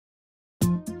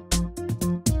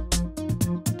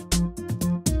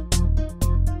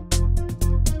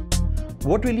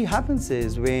what really happens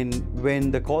is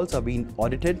when the calls are being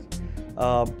audited,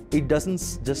 it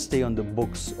doesn't just stay on the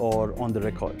books or on the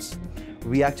records.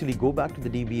 We actually go back to the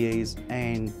DBAs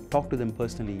and talk to them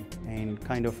personally and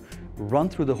kind of run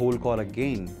through the whole call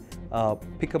again,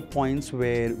 pick up points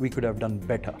where we could have done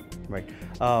better, right?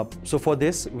 So for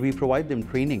this, we provide them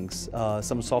trainings,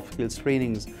 some soft skills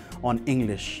trainings on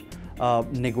English,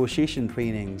 negotiation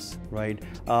trainings, right?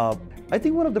 I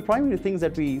think one of the primary things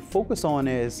that we focus on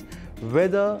is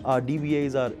whether our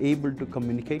DBAs are able to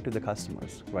communicate to the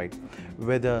customers, right?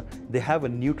 Whether they have a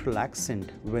neutral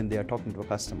accent when they are talking to a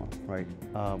customer, right?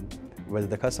 Whether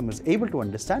the customer is able to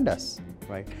understand us,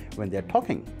 right, when they're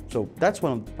talking. So that's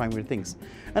one of the primary things.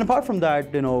 And apart from that,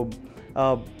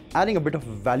 adding a bit of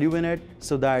value in it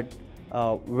so that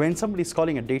when somebody's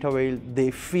calling a Datavail, they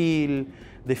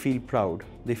feel proud.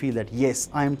 They feel that, yes,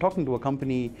 I am talking to a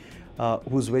company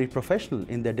who's very professional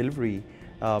in their delivery.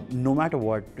 No matter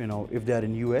what, if they're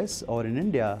in US or in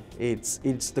India, it's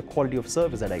the quality of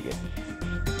service that I get.